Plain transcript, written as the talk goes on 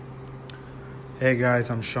Hey guys,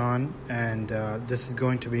 I'm Sean, and this is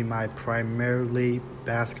going to be my primarily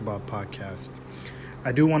basketball podcast.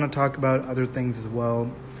 I do want to talk about other things as well,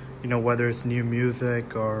 whether it's new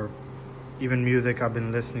music or even music I've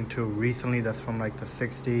been listening to recently that's from like the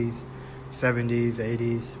 60s, 70s,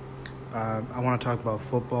 80s. I want to talk about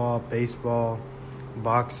football, baseball,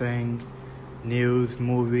 boxing, news,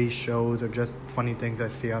 movies, shows, or just funny things I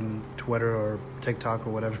see on Twitter or TikTok or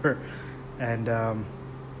whatever. And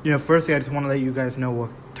firstly, I just want to let you guys know what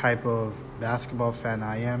type of basketball fan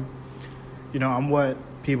I am. I'm what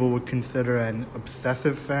people would consider an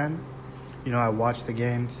obsessive fan. I watch the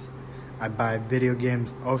games. I buy video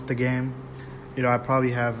games of the game. I probably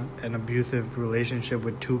have an abusive relationship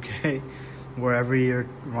with 2K, where every year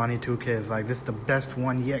Ronnie 2K is like, this is the best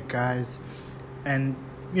one yet, guys. And,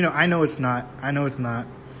 I know it's not,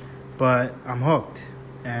 but I'm hooked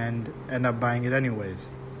and end up buying it anyways.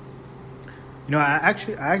 I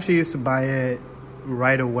actually used to buy it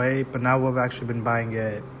right away, but now we've actually been buying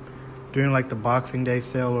it during like the Boxing Day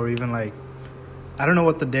sale, or even like, I don't know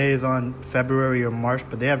what the day is on February or March,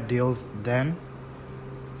 but they have deals then,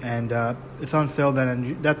 and it's on sale then,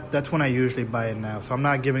 and that's when I usually buy it now. So I'm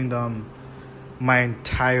not giving them my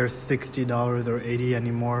entire $60 or $80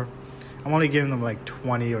 anymore. I'm only giving them like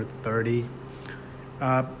 $20 or $30.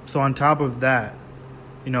 So on top of that,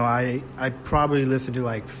 I probably listen to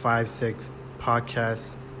like 5-6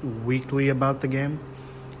 podcasts weekly about the game.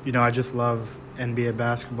 I just love NBA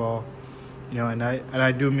basketball, and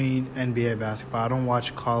I do mean NBA basketball. I don't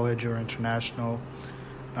watch college or international.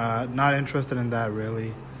 Not interested in that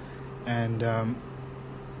really. And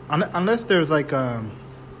unless there's like a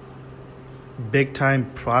big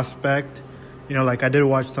time prospect, like I did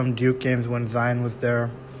watch some Duke games when Zion was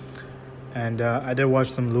there, and I did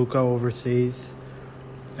watch some Luka overseas,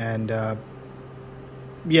 and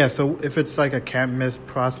so if it's like a can't miss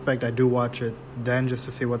prospect, I do watch it then just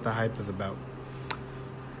to see what the hype is about.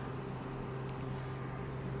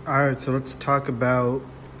 All right, so let's talk about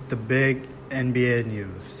the big NBA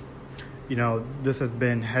news. This has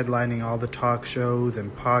been headlining all the talk shows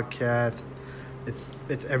and podcasts.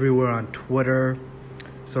 It's everywhere on Twitter.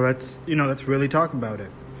 So let's really talk about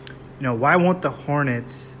it. Why won't the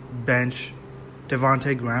Hornets bench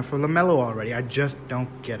Devontae Graham for LaMelo already? I just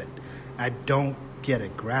don't get it. I don't get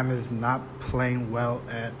it. Graham is not playing well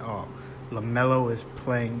at all. LaMelo is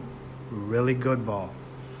playing really good ball.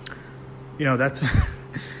 That's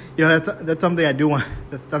that's something I do want.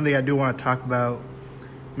 That's something I do want to talk about.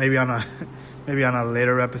 Maybe on a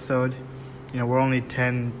later episode. We're only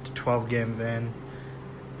 10 to 12 games in,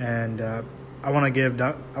 and I want to give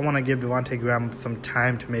Devontae Graham some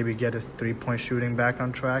time to maybe get his 3-point shooting back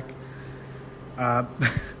on track.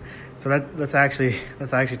 So let's actually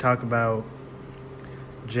talk about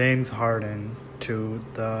James Harden to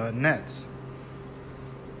the Nets.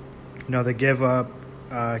 They give up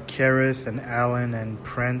Karras and Allen and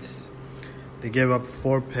Prince. They give up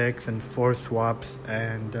 4 picks and 4 swaps,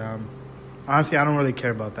 and honestly, I don't really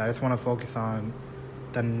care about that. I just want to focus on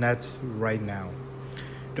the Nets right now.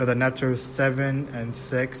 The Nets are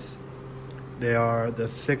 7-6. They are the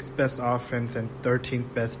 6th best offense and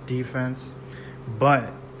 13th best defense.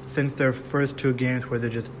 But since their first 2 games where they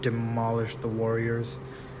just demolished the Warriors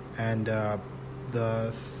and the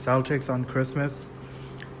Celtics on Christmas,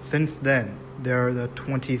 since then they're the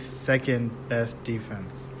 22nd best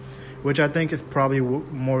defense, which I think is probably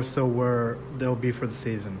more so where they'll be for the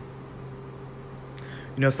season.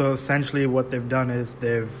 So essentially what they've done is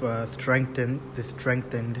they've strengthened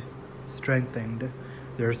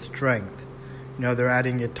their strength. They're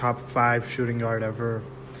adding a top 5 shooting guard ever,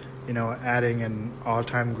 adding an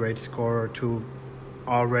all-time great scorer to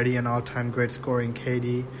already an all-time great scorer in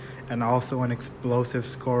KD, and also an explosive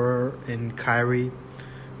scorer in Kyrie,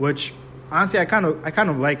 which honestly I kind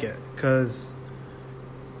of like it, because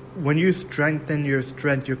when you strengthen your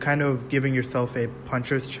strength, you're kind of giving yourself a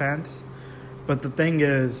puncher's chance. But the thing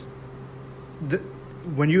is,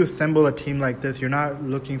 when you assemble a team like this, you're not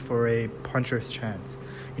looking for a puncher's chance.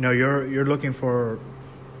 You're looking for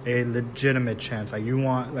a legitimate chance. Like you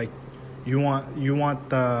want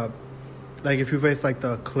the, like if you face like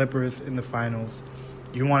the Clippers in the finals,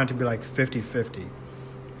 you want it to be like 50-50.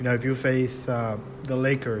 If you face the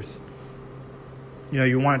Lakers,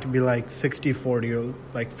 you want it to be like 60-40 or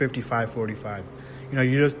like 55-45.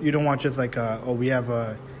 You don't want just like we have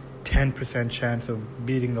a 10% chance of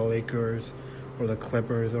beating the Lakers or the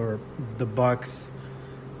Clippers or the Bucks,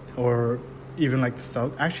 or even like the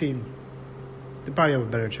Celtics. Actually, they probably have a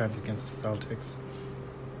better chance against the Celtics.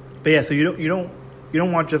 But yeah, so you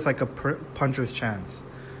don't want just like a puncher's chance.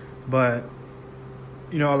 But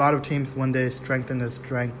a lot of teams, when they strengthen the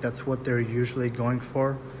strength, that's what they're usually going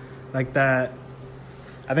for. Like that,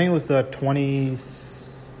 I think it was the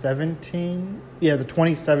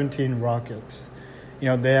 2017 Rockets.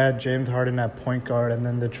 They had James Harden at point guard, and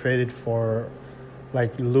then they traded for,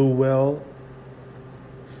 like, Lou Will.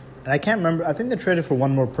 And I can't remember. I think they traded for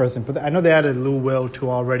one more person, but I know they added Lou Will to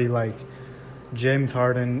already, like, James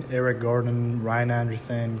Harden, Eric Gordon, Ryan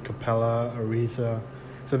Anderson, Capella, Ariza.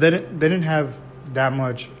 So they didn't have that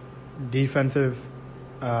much defensive,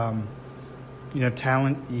 talent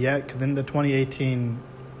yet. Because in the 2018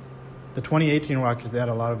 Rockets, they had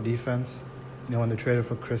a lot of defense. When they traded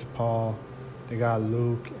for Chris Paul, they got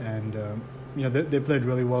Luke, and they played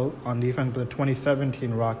really well on defense. But the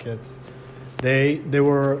 2017 Rockets, they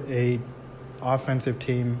were a offensive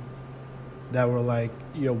team that were like,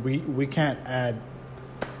 we can't add.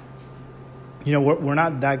 We're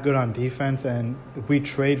not that good on defense, and if we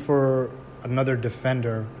trade for another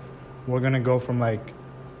defender, we're gonna go from like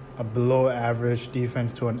a below average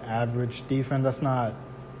defense to an average defense. That's not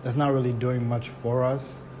really doing much for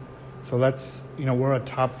us. So let's, we're a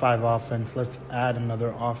top 5 offense. Let's add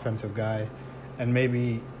another offensive guy, and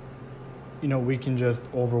maybe, we can just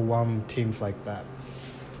overwhelm teams like that.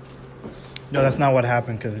 No, that's not what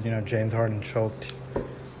happened, because, James Harden choked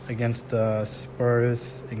against the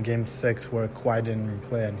Spurs in Game 6 where Kawhi didn't even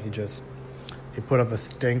play, and he put up a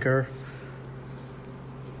stinker.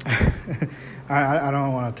 I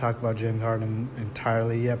don't want to talk about James Harden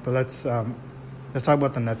entirely yet, but let's talk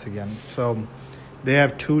about the Nets again. So they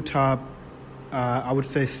have 2 top, I would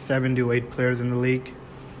say 7 to 8 players in the league.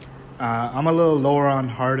 I'm a little lower on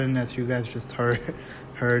Harden, as you guys just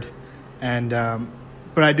heard, and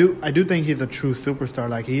but I do think he's a true superstar.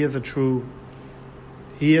 Like, he is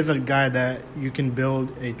a guy that you can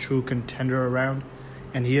build a true contender around,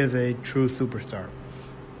 and he is a true superstar.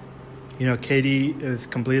 KD is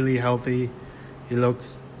completely healthy. He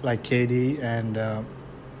looks like KD, and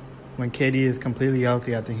when KD is completely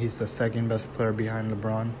healthy, I think he's the second best player behind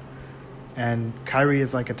LeBron. And Kyrie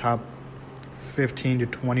is like a top 15 to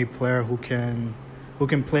 20 player who can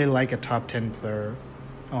play like a top 10 player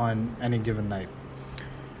on any given night.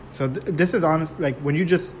 So this is honest. Like, when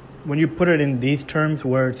you put it in these terms,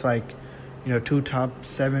 where it's like, 2 top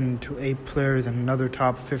 7 to 8 players and another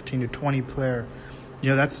top 15 to 20 player,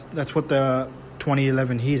 that's what the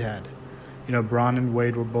 2011 Heat had. Bron and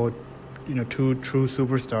Wade were both, 2 true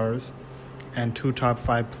superstars and 2 top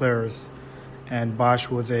 5 players, and Bosh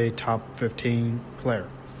was a top 15 player.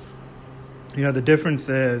 The difference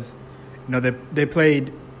is, they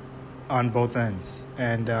played on both ends,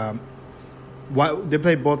 and they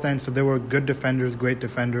played both ends, so they were good defenders, great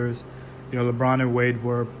defenders. LeBron and Wade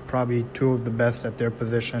were probably 2 of the best at their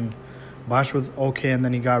position. Bosh was okay, and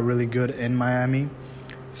then he got really good in Miami.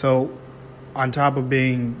 So on top of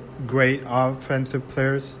being great offensive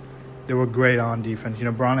players, they were great on defense.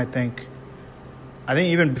 Bron, I think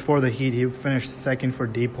even before the Heat, he finished second for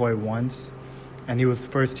DPOY once, and he was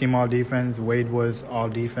first team all defense. Wade was all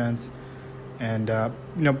defense. And,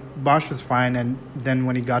 Bosh was fine, and then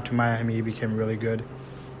when he got to Miami, he became really good.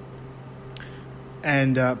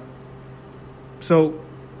 And so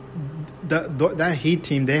that Heat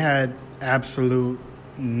team, they had absolute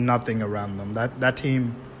nothing around them. That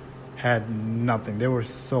team had nothing. They were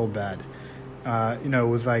so bad. It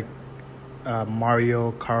was like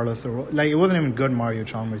Mario, Carlos Arroyo. Like, it wasn't even good Mario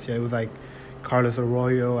Chalmers yet. It was like Carlos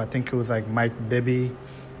Arroyo. I think it was like Mike Bibby.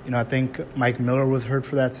 I think Mike Miller was hurt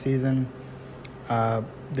for that season.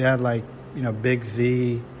 They had like, Big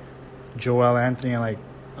Z, Joel Anthony, and like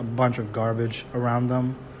a bunch of garbage around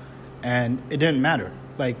them. And it didn't matter.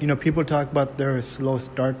 Like, people talk about their slow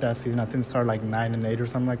start that season. I think they started like 9-8 or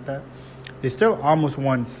something like that. They still almost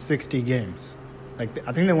won 60 games. Like,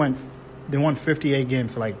 I think they won 58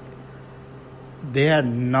 games. So, like, they had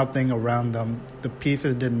nothing around them. The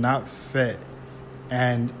pieces did not fit.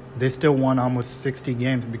 And they still won almost 60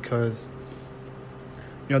 games because,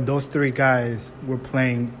 those 3 guys were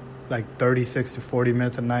playing like 36 to 40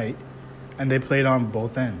 minutes a night, and they played on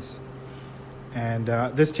both ends. And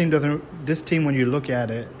this team, when you look at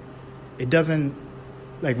it, it doesn't,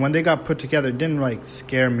 like, when they got put together, it didn't like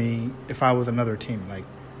scare me if I was another team. Like,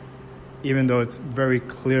 even though it's very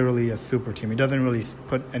clearly a super team, it doesn't really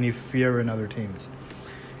put any fear in other teams.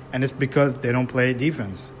 And it's because they don't play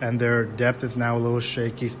defense, and their depth is now a little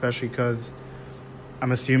shaky, especially because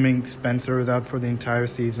I'm assuming Spencer is out for the entire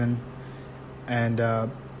season. And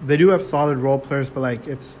they do have solid role players, but like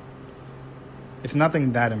it's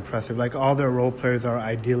nothing that impressive. Like, all their role players are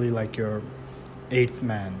ideally like your 8th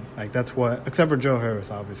man. Like, that's what, except for Joe Harris,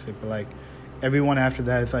 obviously. But like, everyone after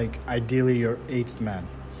that is like ideally your 8th man.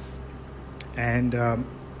 And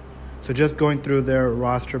so just going through their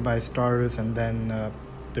roster by starters and then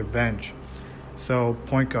their bench. So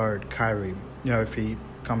point guard, Kyrie, if he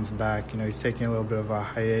comes back, he's taking a little bit of a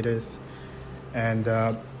hiatus. And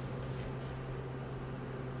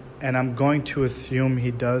I'm going to assume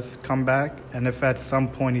he does come back. And if at some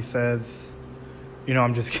point he says,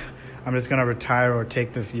 I'm just going to retire or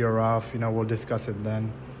take this year off, we'll discuss it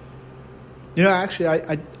then. Actually,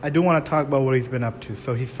 I do want to talk about what he's been up to.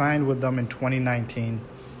 So he signed with them in 2019.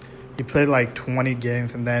 He played like 20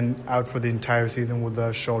 games and then out for the entire season with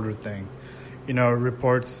a shoulder thing.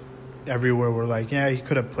 Reports everywhere were like, yeah, he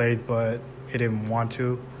could have played, but he didn't want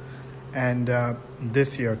to. And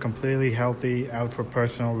this year, completely healthy, out for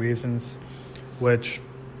personal reasons, which,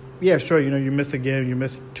 yeah, sure, you miss a game, you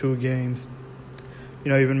miss 2 games,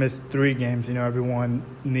 even miss 3 games. Everyone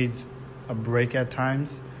needs a break at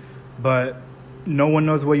times. But no one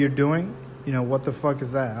knows what you're doing. What the fuck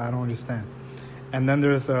is that? I don't understand. And then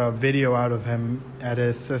there's a video out of him at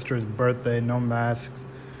his sister's birthday, no masks,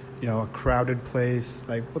 a crowded place.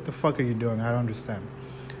 Like, what the fuck are you doing? I don't understand.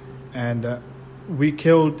 And we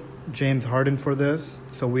killed James Harden for this,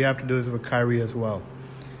 so we have to do this with Kyrie as well.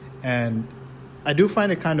 And I do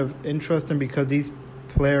find it kind of interesting because these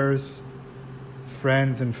players,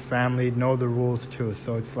 friends and family know the rules too.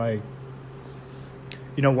 So it's like,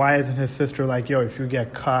 why isn't his sister like, yo, if you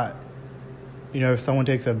get caught, if someone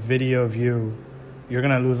takes a video of you, you're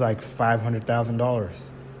going to lose like $500,000.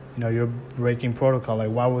 You're breaking protocol.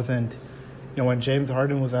 Like, why wasn't, when James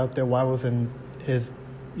Harden was out there, why wasn't his,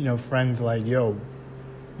 friends like, yo,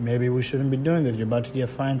 maybe we shouldn't be doing this. You're about to get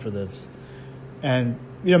fined for this. And,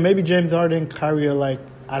 maybe James Harden and Kyrie are like,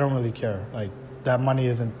 I don't really care. Like, that money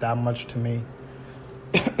isn't that much to me.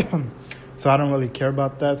 So I don't really care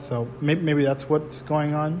about that. So maybe that's what's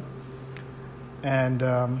going on. And,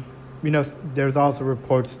 there's also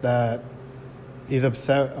reports that he's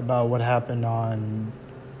upset about what happened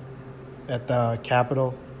at the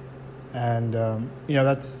Capitol. And,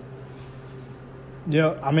 that's,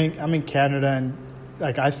 I'm in Canada, and,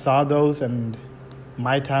 like, I saw those, and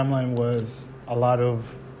my timeline was a lot of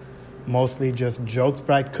mostly just jokes.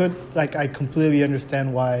 But I completely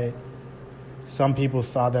understand why some people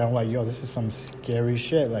saw that. I'm like, yo, this is some scary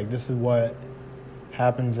shit. Like, this is what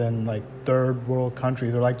happens in, like, third world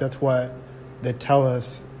countries. Or, like, that's what they tell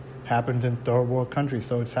us happens in third world countries.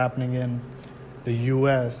 So it's happening in the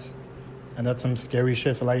U.S., and that's some scary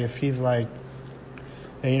shit. So, like, if he's like,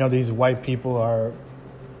 and, these white people are,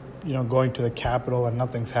 going to the Capitol and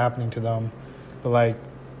nothing's happening to them. But, like,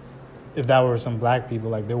 if that were some black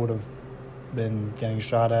people, like, they would have been getting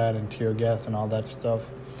shot at and tear gassed and all that stuff.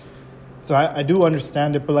 So I do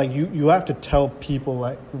understand it, but, like, you have to tell people,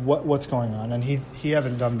 like, what's going on, and he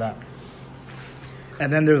hasn't done that.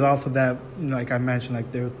 And then there's also that, like I mentioned,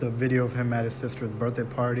 like, there's the video of him at his sister's birthday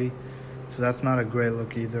party, so that's not a great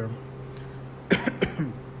look either.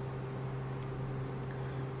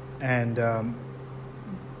 And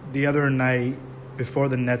the other night before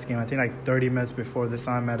the Nets game, I think like 30 minutes before this,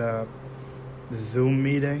 I'm at a Zoom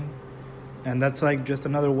meeting, and that's like just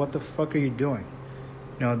another, what the fuck are you doing?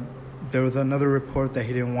 There was another report that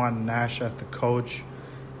he didn't want Nash as the coach,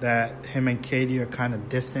 that him and Katie are kind of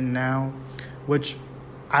distant now, which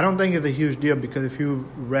I don't think is a huge deal, because if you've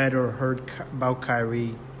read or heard about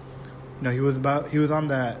Kyrie, he was on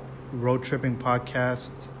that road tripping podcast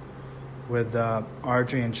with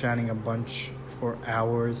RJ and chatting a bunch for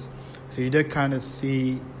hours. So you did kind of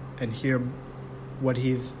see and hear what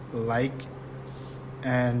he's like.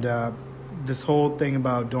 And this whole thing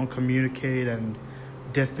about don't communicate and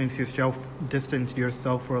distance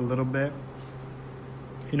yourself for a little bit,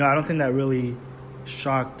 I don't think that really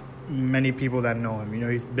shocked many people that know him.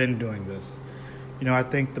 He's been doing this. I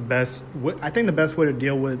think the best way to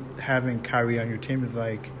deal with having Kyrie on your team is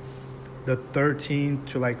like the 13th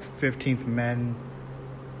to like 15th men.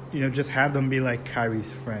 Just have them be like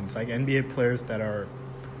Kyrie's friends, like NBA players that are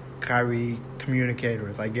Kyrie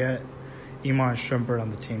communicators. Like, get Iman Shumpert on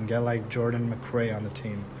the team, get like Jordan McRae on the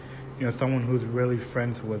team. Someone who's really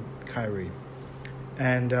friends with Kyrie.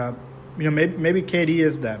 And maybe KD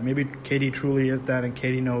is that. Maybe KD truly is that, and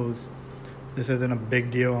KD knows this isn't a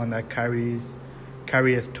big deal, and that Kyrie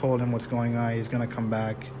has told him what's going on. He's gonna come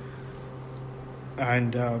back,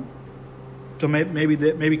 and so maybe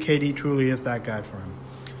KD truly is that guy for him.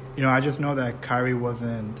 I just know that Kyrie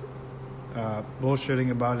wasn't bullshitting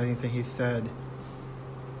about anything he said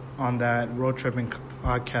on that road tripping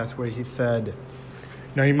podcast, where he said,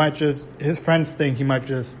 he might just, his friends think he might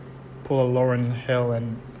just pull a Lauryn Hill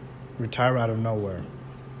and retire out of nowhere.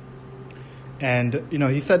 And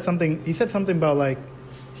he said something about like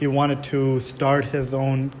he wanted to start his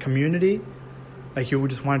own community like he would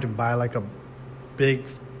just wanted to buy like a big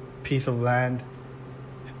piece of land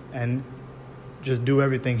and just do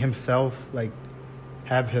everything himself, like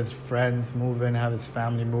have his friends move in, have his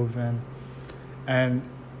family move in. And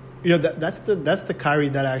that's the Kyrie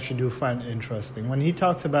that I actually do find interesting. When he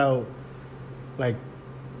talks about like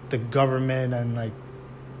the government and like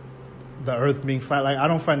the earth being flat, like I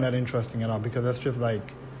don't find that interesting at all, because that's just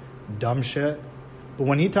like dumb shit. But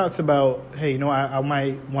when he talks about, hey, I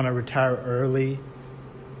might want to retire early,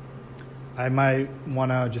 I might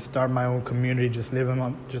want to just start my own community, just live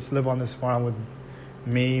on this farm with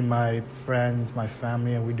me, my friends, my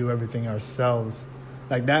family, and we do everything ourselves.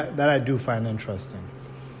 Like that I do find interesting.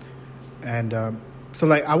 And so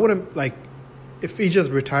like I wouldn't, like, if he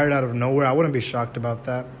just retired out of nowhere, I wouldn't be shocked about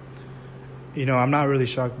that. I'm not really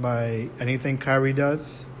shocked by anything Kyrie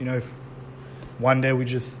does. If one day we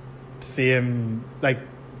just see him, like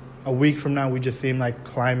a week from now, we just see him like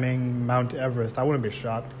climbing Mount Everest, I wouldn't be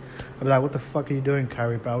shocked. I'd be like, what the fuck are you doing,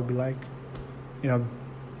 Kyrie? But I would be like,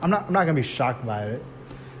 I'm not gonna be shocked by it.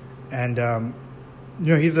 And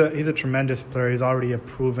he's a tremendous player. He's already a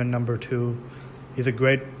proven number 2. He's a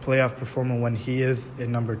great playoff performer when he is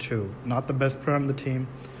in number 2. Not the best player on the team,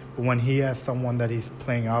 but when he has someone that he's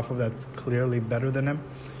playing off of that's clearly better than him,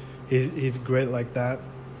 he's great like that.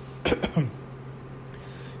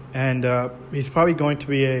 And he's probably going to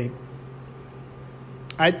be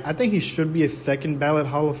I think he should be a second ballot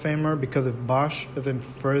Hall of Famer, because if Bosch isn't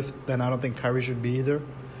first, then I don't think Kyrie should be either.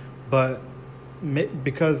 But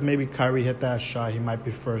because maybe Kyrie hit that shot, he might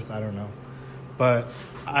be first. I don't know. But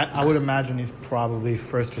I would imagine he's probably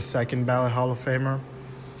first or second ballot Hall of Famer.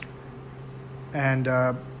 And,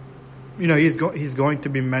 he's going to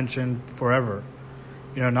be mentioned forever.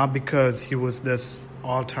 Not because he was this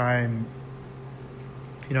all-time,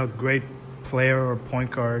 great player or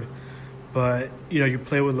point guard. But, you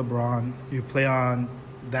play with LeBron, you play on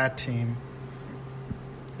that team,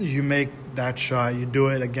 you make that shot, you do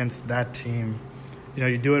it against that team.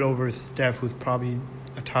 You do it over Steph, who's probably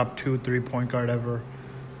a top 2-3 point guard ever.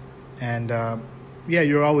 And,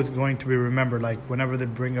 you're always going to be remembered. Like, whenever they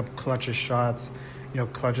bring up clutchest shots,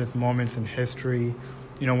 clutchest moments in history,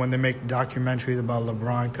 when they make documentaries about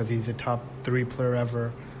LeBron because he's a top 3 player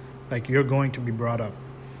ever, like, you're going to be brought up.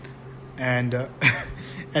 And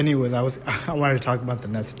anyways, I wanted to talk about the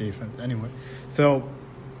Nets defense. Anyway, so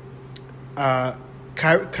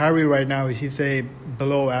Kyrie right now, he's a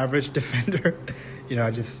below average defender.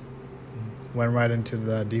 I just went right into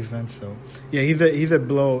the defense. So yeah, he's a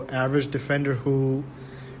below average defender who,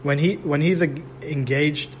 when he's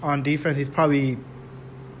engaged on defense, he's probably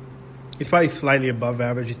slightly above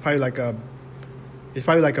average. He's probably like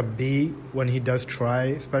a B when he does try.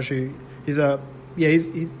 Especially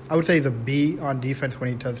I would say he's a B on defense when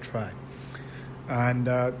he does try. And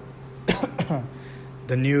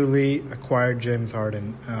the newly acquired James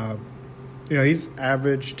Harden, he's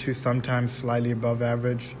average to sometimes slightly above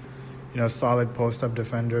average. Solid post-up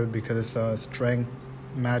defender because it's a strength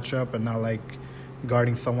matchup and not like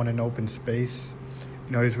guarding someone in open space.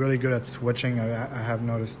 He's really good at switching. I have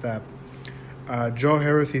noticed that. Joe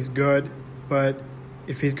Harris, he's good, but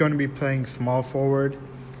if he's going to be playing small forward,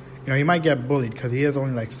 he might get bullied because he is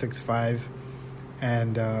only like 6'5",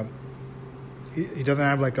 and he doesn't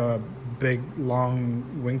have like a big, long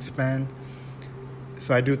wingspan.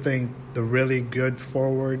 So I do think the really good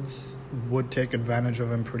forwards would take advantage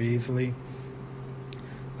of him pretty easily.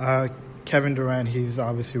 Kevin Durant, he's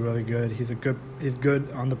obviously really good. He's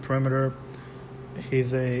good on the perimeter.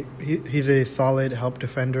 He's a solid help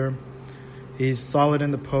defender. He's solid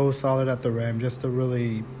in the post, solid at the rim. Just a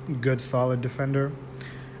really good, solid defender.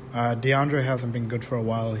 DeAndre hasn't been good for a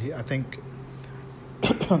while. I think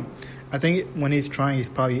when he's trying, he's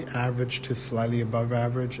probably average to slightly above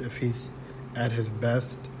average if he's at his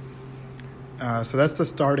best. So that's the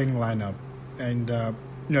starting lineup. And,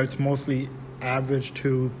 it's mostly average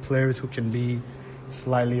to players who can be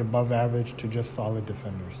slightly above average to just solid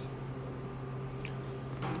defenders.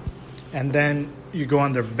 And then you go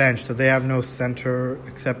on their bench. So they have no center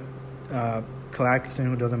except Claxton,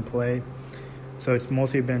 who doesn't play. So it's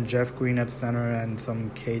mostly been Jeff Green at center and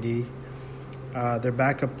some KD. Their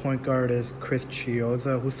backup point guard is Chris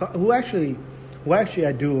Chiozza, who actually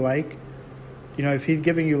I do like. If he's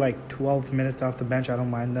giving you like 12 minutes off the bench, I don't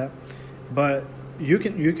mind that. But you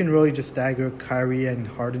can really just stagger Kyrie and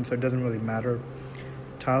Harden, so it doesn't really matter.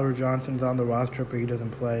 Tyler Johnson's on the roster, but he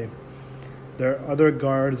doesn't play. Their other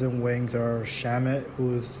guards and wings are Shamet,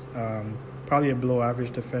 who's probably a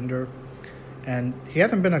below-average defender. And he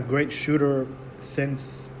hasn't been a great shooter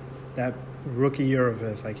since that rookie year of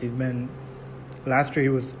his. Like, last year he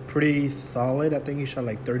was pretty solid. I think he shot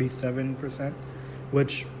like 37%.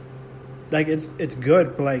 which, like, it's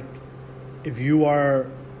good, but, like, if you are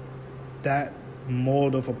that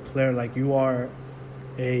mold of a player, like you are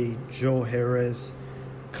a Joe Harris,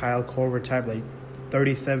 Kyle Korver type, like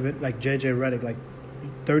 37, like JJ Redick, like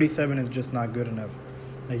 37 is just not good enough.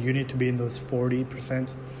 Like, you need to be in those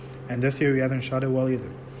 40%, and this year he hasn't shot it well either.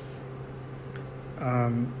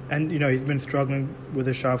 And, he's been struggling with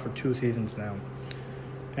his shot for 2 seasons now.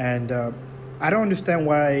 And I don't understand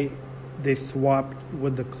why they swapped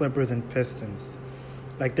with the Clippers and Pistons.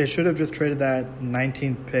 Like, they should have just traded that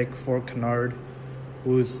 19th pick for Kennard,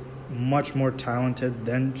 who's much more talented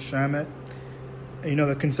than Shamet.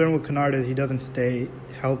 The concern with Kennard is he doesn't stay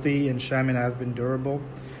healthy, and Shamet has been durable.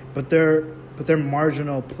 But they're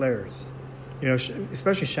marginal players.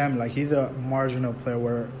 Especially Shamet, like, he's a marginal player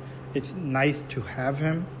where it's nice to have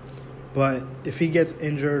him, but if he gets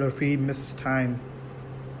injured or if he misses time,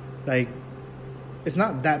 like, it's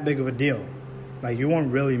not that big of a deal. Like, you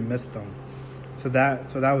won't really miss them. So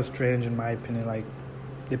that was strange in my opinion. Like,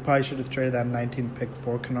 they probably should have traded that 19th pick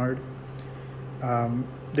for Kennard.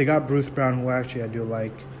 They got Bruce Brown, who actually I do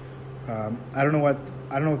like. I don't know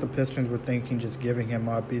what the Pistons were thinking, just giving him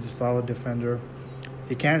up. He's a solid defender.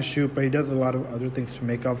 He can't shoot, but he does a lot of other things to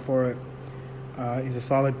make up for it. He's a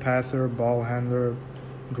solid passer, ball handler,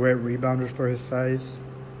 great rebounder for his size.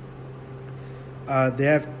 They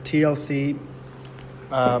have TLC.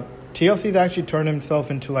 TLC's actually turned himself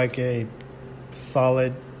into like a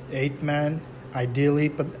solid 8-man, ideally,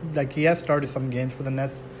 but like he has started some games for the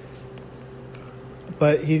Nets.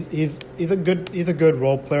 But he's a good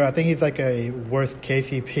role player. I think he's like a worse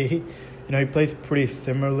KCP. He plays pretty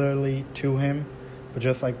similarly to him, but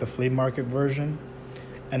just like the flea market version.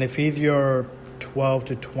 And if he's your 12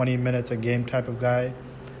 to 20 minutes a game type of guy,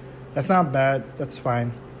 that's not bad. That's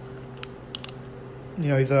fine.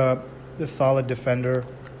 He's a solid defender.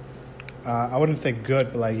 I wouldn't say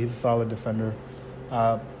good, but like he's a solid defender.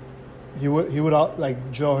 He would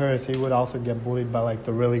like Joe Harris. He would also get bullied by like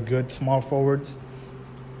the really good small forwards.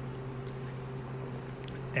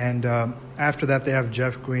 And after that, they have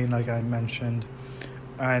Jeff Green, like I mentioned.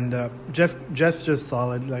 And Jeff's just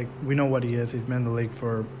solid. Like, we know what he is. He's been in the league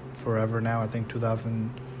for forever now. I think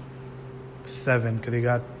 2007, because he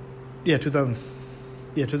got...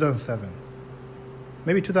 2007.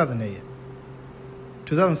 Maybe 2008.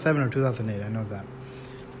 2007 or 2008, I know that.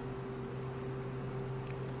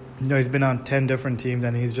 He's been on 10 different teams,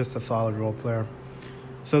 and he's just a solid role player.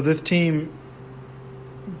 So this team,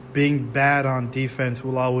 being bad on defense,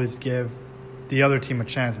 will always give the other team a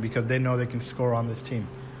chance because they know they can score on this team.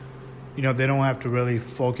 They don't have to really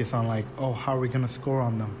focus on like, oh, how are we going to score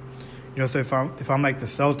on them? So if I'm like the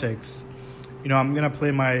Celtics, I'm going to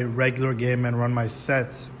play my regular game and run my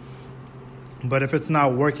sets. But if it's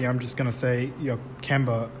not working, I'm just going to say,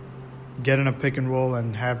 Kemba, get in a pick and roll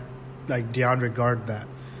and have like DeAndre guard that.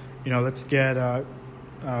 Let's get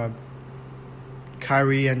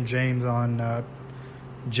Kyrie and James on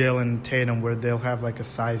Jalen and Tatum, where they'll have like a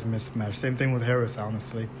size mismatch. Same thing with Harris,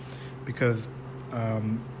 honestly, because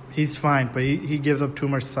he's fine, but he gives up too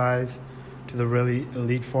much size to the really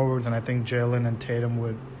elite forwards, and I think Jalen and Tatum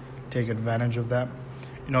would take advantage of that.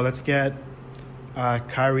 Let's get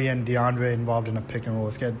Kyrie and DeAndre involved in a pick and roll.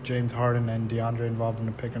 Let's get James Harden and DeAndre involved in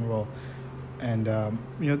a pick and roll, and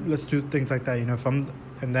let's do things like that.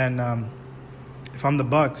 If I'm the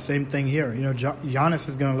Bucks, same thing here. Giannis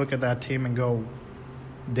is going to look at that team and go,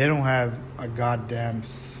 they don't have a goddamn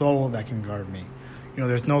soul that can guard me.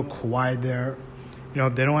 There's no Kawhi there. They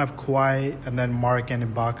don't have Kawhi and then Mark and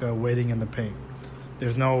Ibaka waiting in the paint.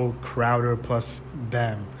 There's no Crowder plus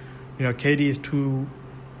Bam. KD is too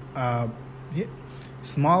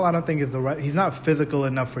small. I don't think is the right. He's not physical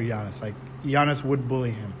enough for Giannis. Like, Giannis would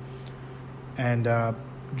bully him. And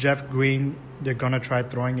Jeff Green, they're going to try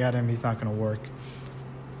throwing at him. He's not going to work.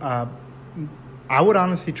 I would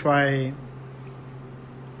honestly try...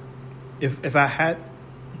 If I had,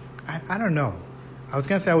 I don't know. I was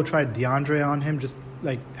going to say I would try DeAndre on him, just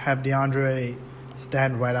like have DeAndre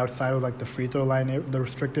stand right outside of like the free throw line, the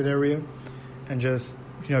restricted area, and just,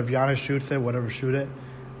 if Giannis shoots it, whatever, shoot it.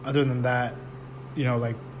 Other than that,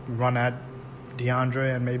 like run at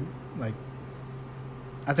DeAndre and maybe like,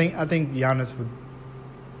 I think Giannis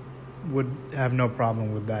would have no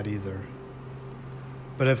problem with that either.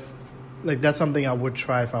 But if, like, that's something I would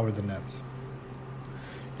try if I were the Nets.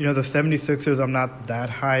 The 76ers I'm not that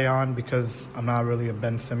high on because I'm not really a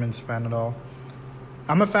Ben Simmons fan at all.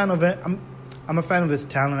 I'm a fan of it. I'm a fan of his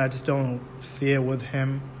talent. I just don't see it with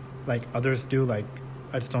him like others do. Like,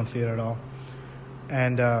 I just don't see it at all.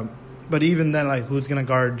 And but even then, like, who's gonna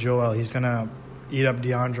guard Joel? He's gonna eat up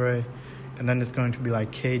DeAndre, and then it's going to be like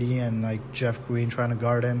KD and like Jeff Green trying to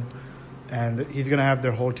guard him, and he's going to have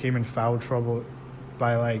their whole team in foul trouble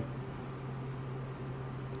by like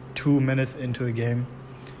 2 minutes into the game.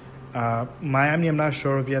 Miami, I'm not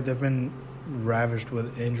sure of yet. They've been ravished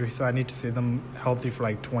with injury, so I need to see them healthy for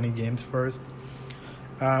like 20 games first.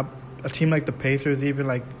 A team like the Pacers, even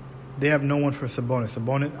like they have no one for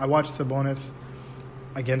Sabonis. I watched Sabonis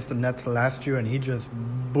against the Nets last year, and he just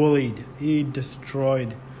he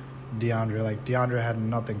destroyed DeAndre. Like DeAndre had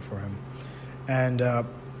nothing for him, and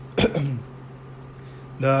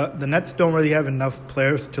the Nets don't really have enough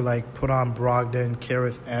players to like put on Brogdon,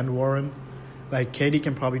 Karras, and Warren. Like KD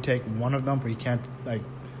can probably take one of them, but he can't. Like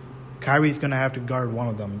Kyrie's gonna have to guard one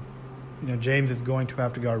of them. James is going to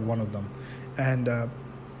have to guard one of them, and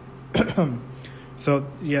so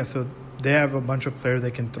they have a bunch of players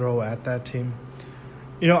they can throw at that team.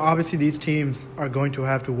 Obviously these teams are going to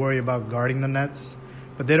have to worry about guarding the Nets,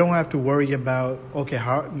 but they don't have to worry about, okay,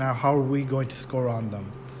 how are we going to score on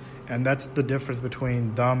them? And that's the difference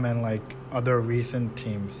between them and like other recent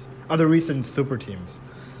super teams.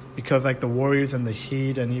 Because like the Warriors and the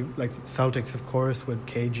Heat and like Celtics, of course, with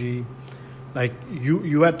KG, like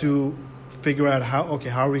you had to figure out how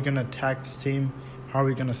are we going to attack this team? How are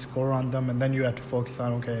we going to score on them? And then you have to focus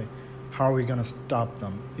on, okay, how are we going to stop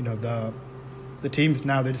them? The teams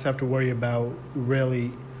now, they just have to worry about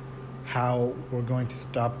really how we're going to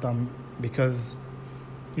stop them, because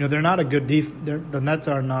they're not a good the Nets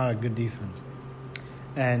are not a good defense,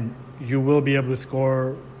 and you will be able to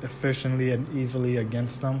score efficiently and easily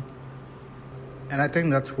against them. And I think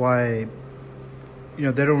that's why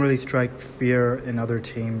they don't really strike fear in other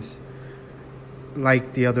teams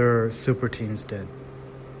like the other super teams did.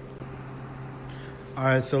 All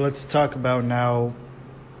right, so let's talk about now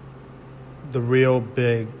the real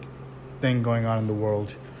big thing going on in the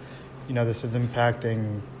world. This is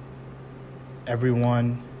impacting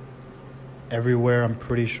everyone, everywhere, I'm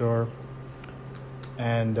pretty sure.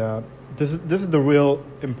 And this is the real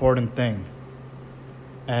important thing.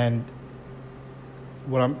 And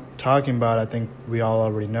what I'm talking about, I think we all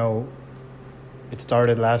already know. It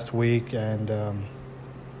started last week, and I'm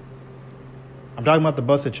talking about the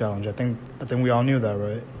Busted Challenge. I think we all knew that,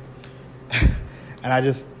 right? And I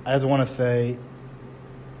just want to say,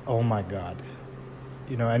 oh my God.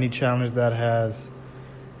 Any challenge that has,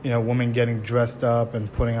 women getting dressed up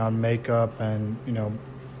and putting on makeup and,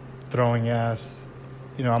 throwing ass,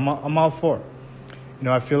 I'm all for it.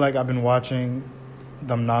 I feel like I've been watching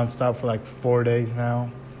them nonstop for like 4 days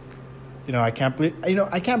now. I can't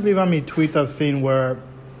believe how many tweets I've seen where,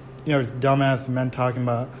 it's dumbass men talking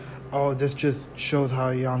about, oh, this just shows how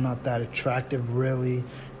y'all not that attractive, really,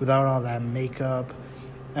 without all that makeup.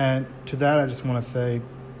 And to that, I just want to say,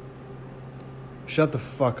 shut the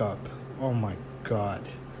fuck up. Oh, my God.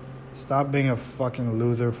 Stop being a fucking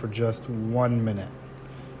loser for just 1 minute.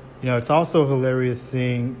 It's also hilarious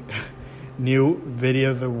seeing new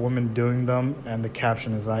videos of women doing them, and the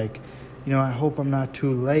caption is like, I hope I'm not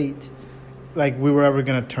too late. Like, we were ever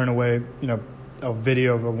going to turn away, a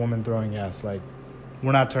video of a woman throwing ass. Like,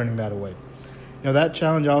 we're not turning that away. That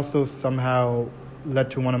challenge also somehow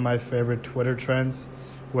led to one of my favorite Twitter trends,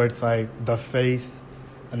 where it's like the face,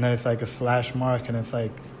 and then it's like a slash mark, and it's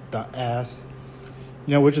like the ass.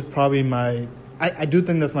 Which is probably I do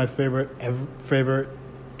think that's my favorite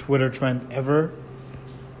Twitter trend ever.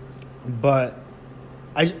 But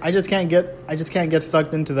I just can't get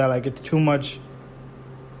sucked into that. Like, it's too much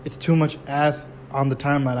ass on the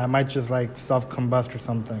timeline. I might just like self-combust or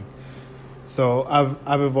something. So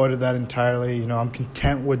I've avoided that entirely. I'm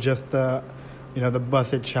content with just the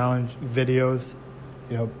Busted Challenge videos,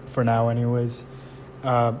 for now anyways.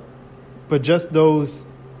 But just those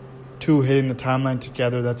two hitting the timeline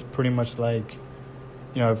together, that's pretty much like,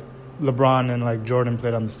 if LeBron and like Jordan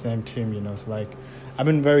played on the same team, so like I've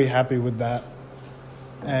been very happy with that.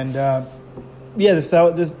 And I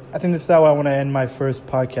think this is how I want to end my first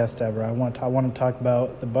podcast ever. I want to talk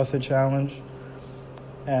about the Busted Challenge.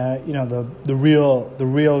 The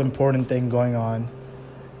real important thing going on.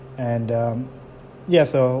 And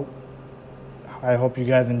so I hope you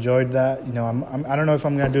guys enjoyed that. I don't know if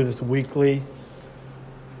I'm gonna do this weekly.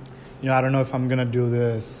 I don't know if I'm gonna do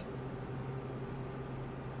this.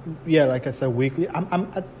 Yeah, like I said, weekly. I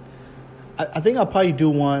think I'll probably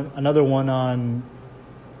do another one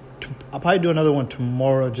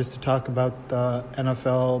tomorrow, just to talk about the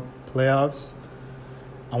NFL playoffs.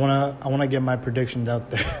 I wanna get my predictions out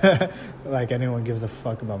there. Like, anyone gives a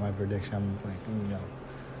fuck about my prediction. I'm like,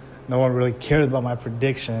 no one really cares about my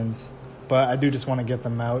predictions, but I do just want to get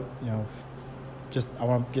them out. I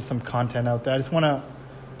want to get some content out there. I just want to,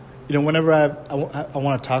 whenever I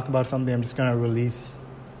want to talk about something, I'm just going to release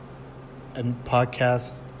a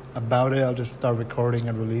podcast about it. I'll just start recording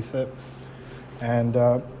and release it. And,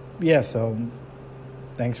 so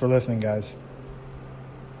thanks for listening, guys.